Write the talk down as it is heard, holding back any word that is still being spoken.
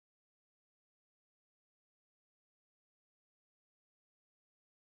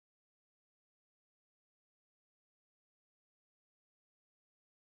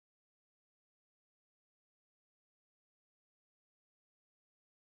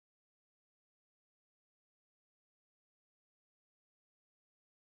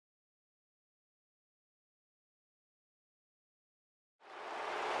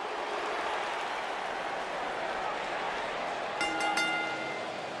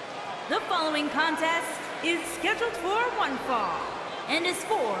The following contest is scheduled for one fall and is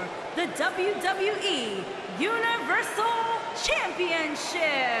for the WWE Universal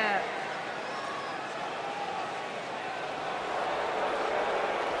Championship.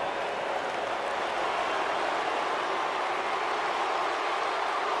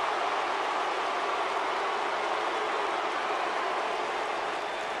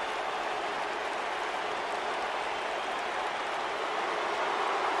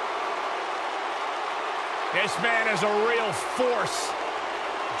 This man is a real force,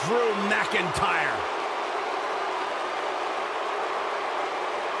 Drew McIntyre.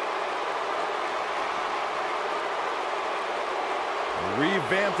 A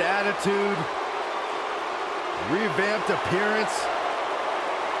revamped attitude, revamped appearance.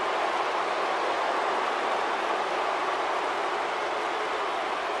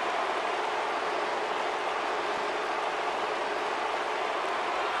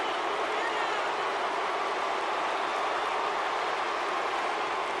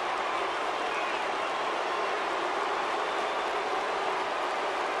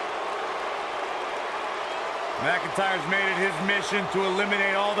 McIntyre's made it his mission to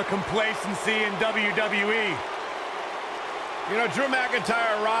eliminate all the complacency in WWE. You know, Drew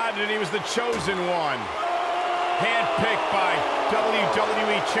McIntyre arrived and he was the chosen one. Handpicked by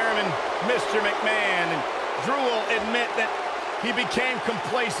WWE Chairman Mr. McMahon. And Drew will admit that he became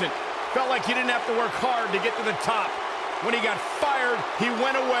complacent. Felt like he didn't have to work hard to get to the top. When he got fired, he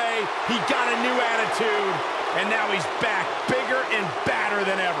went away, he got a new attitude, and now he's back, bigger and badder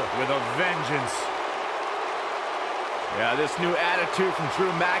than ever. With a vengeance. Yeah, this new attitude from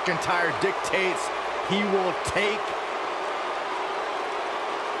Drew McIntyre dictates he will take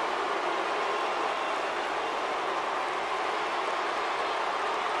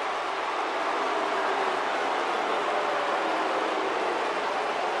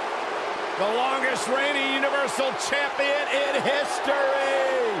the longest reigning Universal Champion in history.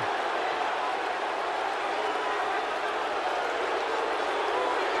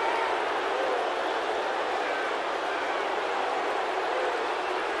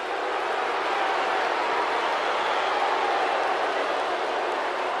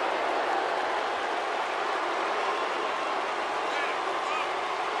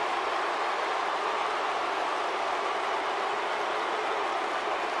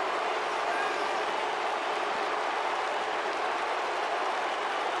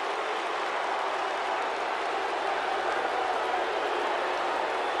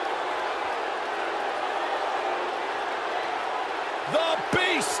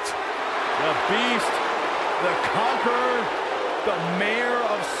 The Beast, the Conqueror, the Mayor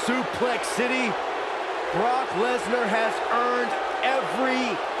of Suplex City. Brock Lesnar has earned every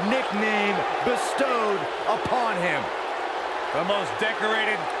nickname bestowed upon him. The most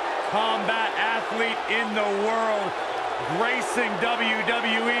decorated combat athlete in the world, gracing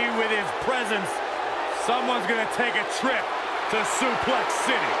WWE with his presence. Someone's gonna take a trip to Suplex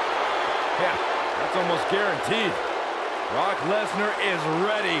City. Yeah, that's almost guaranteed. Brock Lesnar is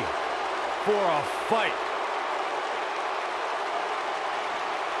ready for a fight.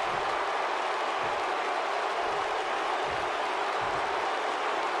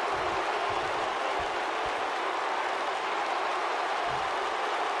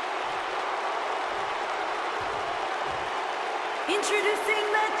 Introducing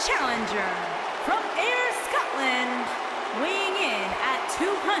the challenger from Ayr, Scotland, weighing in at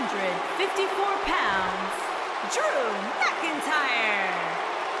 254 pounds, Drew McIntyre.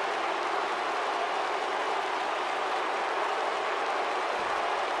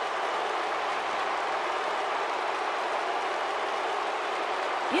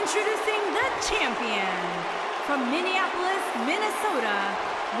 Introducing the champion from Minneapolis, Minnesota,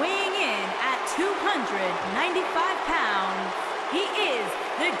 weighing in at 295 pounds. He is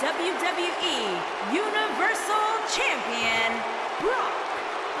the WWE Universal Champion, Brock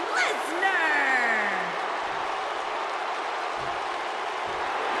Lesnar.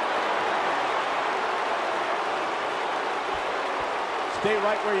 Stay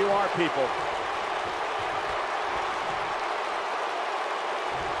right where you are, people.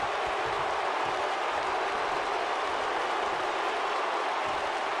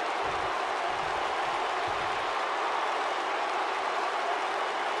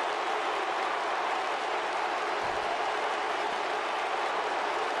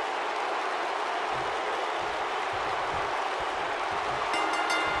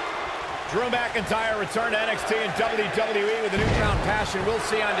 Drew McIntyre returned to NXT and WWE with a newfound passion we'll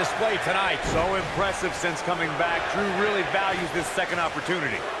see on display tonight. So impressive since coming back. Drew really values this second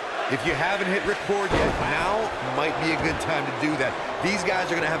opportunity. If you haven't hit record yet, now might be a good time to do that. These guys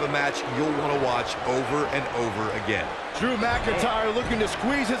are going to have a match you'll want to watch over and over again. Drew McIntyre looking to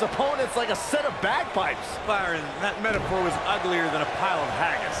squeeze his opponents like a set of bagpipes. Byron, that metaphor was uglier than a pile of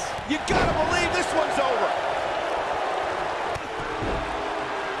haggis. You gotta believe this one's over.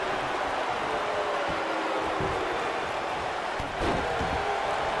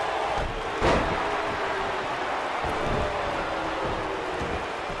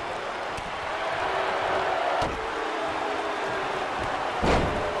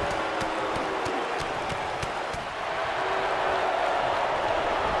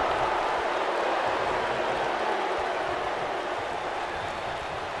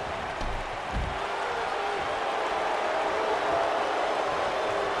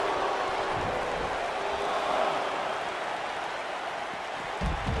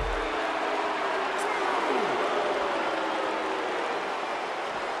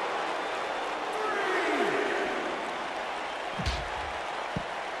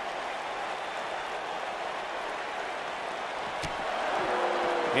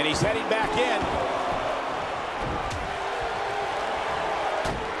 And he's heading back in.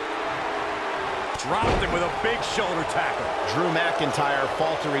 Dropped him with a big shoulder tackle. Drew McIntyre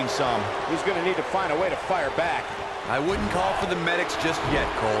faltering some. He's going to need to find a way to fire back. I wouldn't call for the medics just yet,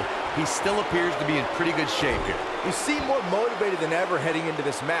 Cole. He still appears to be in pretty good shape here. You seem more motivated than ever heading into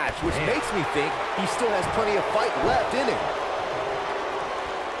this match, which makes me think he still has plenty of fight left in him.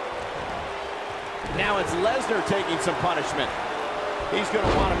 Now it's Lesnar taking some punishment. He's going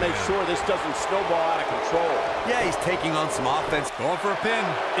to want to make sure this doesn't snowball out of control. Yeah, he's taking on some offense. Going for a pin.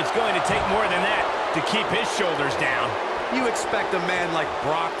 It's going to take more than that to keep his shoulders down. You expect a man like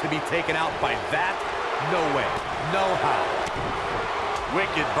Brock to be taken out by that? No way. No how.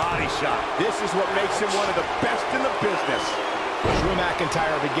 Wicked body shot. This is what makes him one of the best in the business. Drew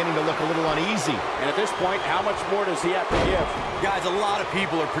McIntyre beginning to look a little uneasy. And at this point, how much more does he have to give? Guys, a lot of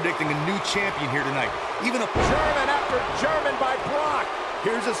people are predicting a new champion here tonight. Even a German after German by Brock.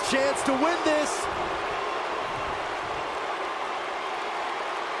 Here's his chance to win this.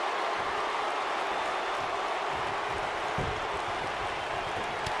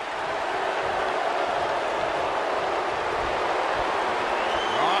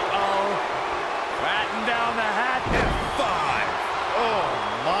 Batten down the hat. F5. Oh,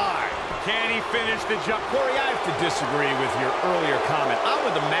 my. Can he finish the jump? Corey, I have to disagree with your earlier comment. I'm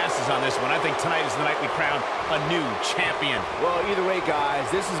with the masses on this one. I think tonight is the night we crown a new champion. Well, either way, guys,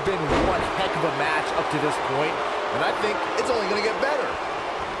 this has been one heck of a match up to this point, and I think it's only going to get better.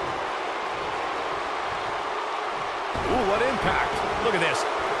 Ooh, what impact. Look at this.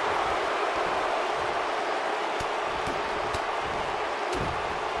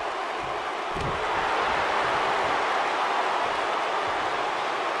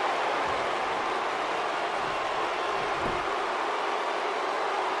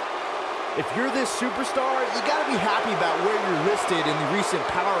 If you're this superstar, you got to be happy about where you're listed in the recent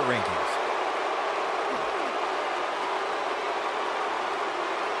power rankings.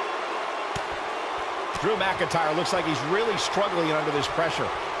 Drew McIntyre looks like he's really struggling under this pressure.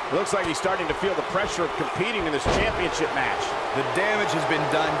 Looks like he's starting to feel the pressure of competing in this championship match. The damage has been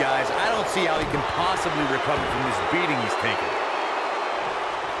done, guys. I don't see how he can possibly recover from this beating he's taken.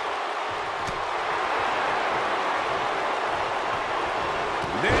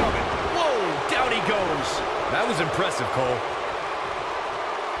 Nailed it. Whoa, down he goes. That was impressive, Cole.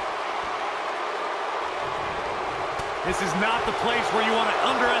 This is not the place where you want to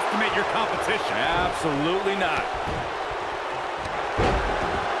underestimate your competition. Absolutely not.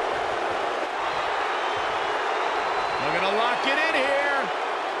 Looking to lock it in here.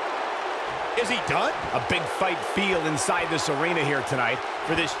 Is he done? A big fight feel inside this arena here tonight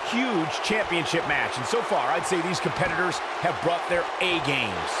for this huge championship match. And so far, I'd say these competitors have brought their A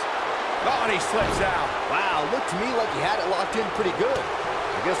games. Oh, and he slips out. Wow, looked to me like he had it locked in pretty good.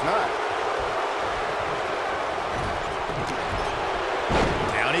 I guess not.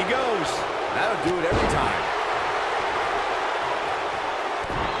 Down he goes. That'll do it every time.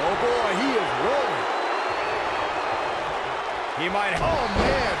 Oh, boy, he is rolling. He might have... Oh,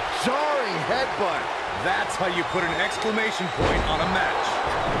 man, jarring headbutt. That's how you put an exclamation point on a match.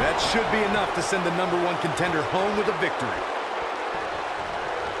 That should be enough to send the #1 contender home with a victory.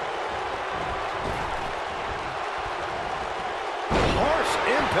 Harsh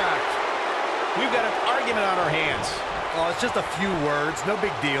impact. We've got an argument on our hands. Oh, it's just a few words. No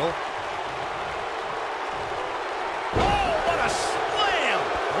big deal. Oh, what a slam!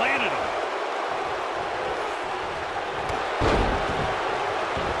 Landed him.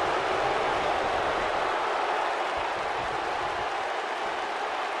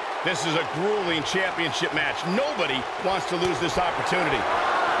 This is a grueling championship match. Nobody wants to lose this opportunity.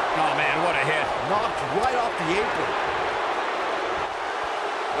 Oh, man, what a hit. Knocked right off the apron.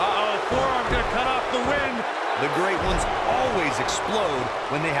 Uh-oh, forearm gonna cut off the wind. The great ones always explode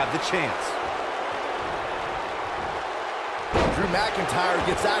when they have the chance. Drew McIntyre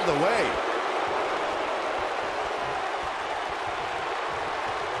gets out of the way.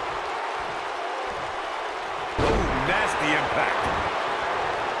 Oh, nasty impact.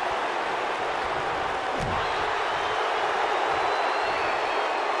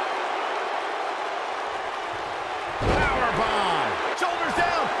 Powerbomb. Shoulders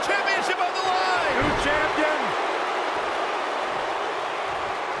down. Championship on the line. New champion.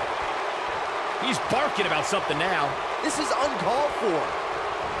 He's barking about something now. This is uncalled for.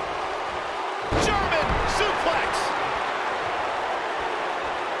 German suplex.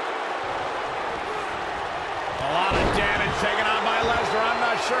 A lot of damage taken on by Lesnar. I'm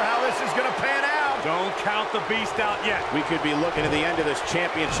not sure how this is going to pan out. Don't count the beast out yet. We could be looking at the end of this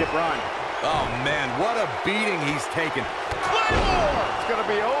championship run. Oh, man, what a beating he's taken. Claymore. It's going to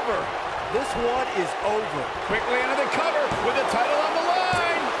be over. This one is over. Quickly into the cover with the title on the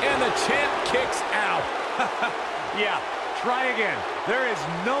line. And the champ kicks out. Yeah, try again. There is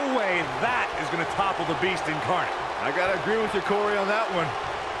no way that is going to topple the beast incarnate. I got to agree with you, Corey, on that one.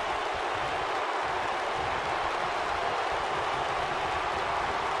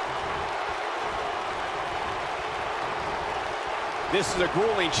 This is a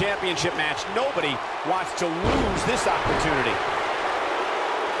grueling championship match. Nobody wants to lose this opportunity.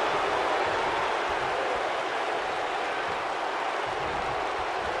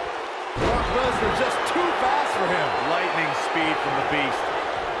 Brock Lesnar just too fast for him. Lightning speed from the beast.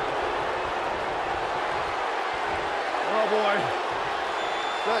 Oh, boy.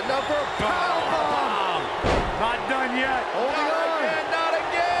 The number powerbomb. Not done yet. Holding Not on. again, not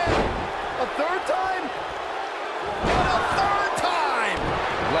again. A third time? And a third time.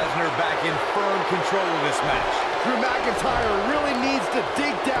 Lesnar back in firm control of this match. Drew McIntyre really needs to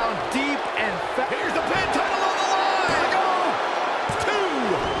dig down deep and fast. Here's the pin, title on the line. Here we go. Two.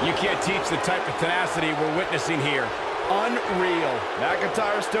 You can't teach the type of tenacity we're witnessing here. Unreal.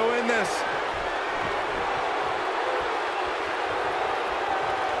 McIntyre's still in this.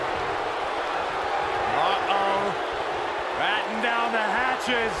 Uh-oh. Batten down the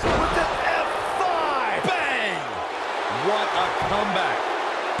hatches. With the F5. Bang. What a comeback.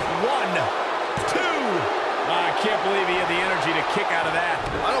 1, 2. I can't believe he had the energy to kick out of that.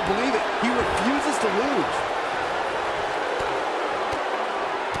 I don't believe it. He refuses to lose.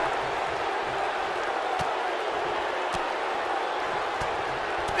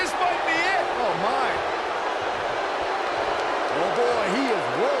 This might be it. Oh, my. Oh, boy, he is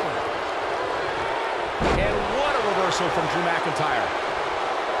rolling. And what a reversal from Drew McIntyre.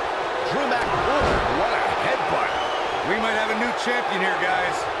 Drew McIntyre, what a headbutt. We might have a new champion here,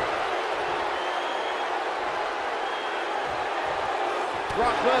 guys.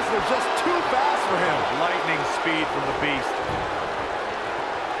 Brock Lesnar just too fast for him. Lightning speed from the beast.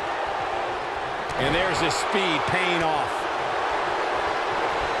 And there's his speed paying off.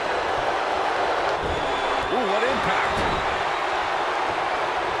 Ooh, what impact.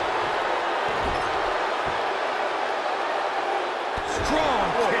 Strong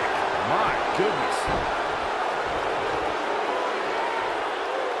kick. My goodness.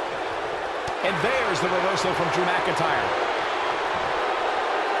 And there's the reversal from Drew McIntyre.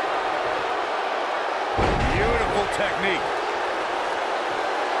 Beautiful technique.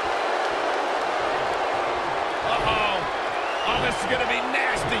 Uh-oh. Oh, this is going to be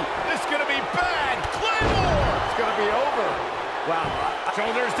nasty. This is going to be bad. Claymore. It's going to be over. Wow.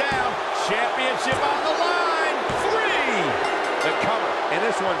 Shoulders down. Championship on the line. 3. The cover. And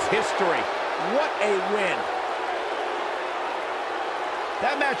this one's history. What a win.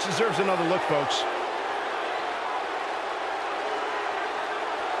 That match deserves another look, folks.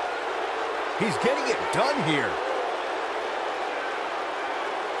 He's getting it done here.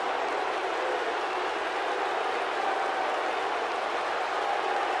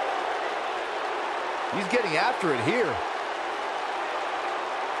 He's getting after it here.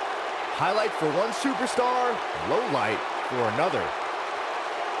 Highlight for one superstar, low light for another.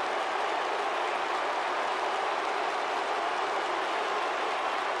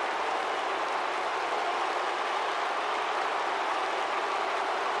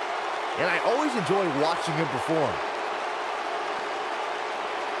 And I always enjoy watching him perform.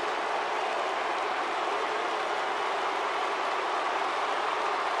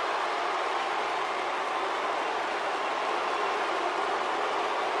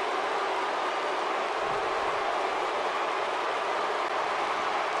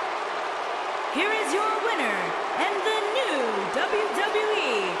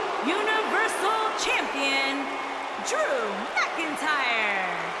 Drew McIntyre.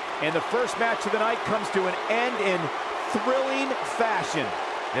 And the first match of the night comes to an end in thrilling fashion.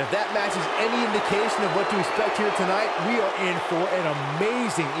 And if that match is any indication of what to expect here tonight, we are in for an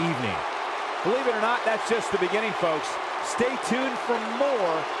amazing evening. Believe it or not, that's just the beginning, folks. Stay tuned for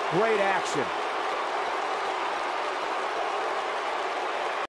more great action.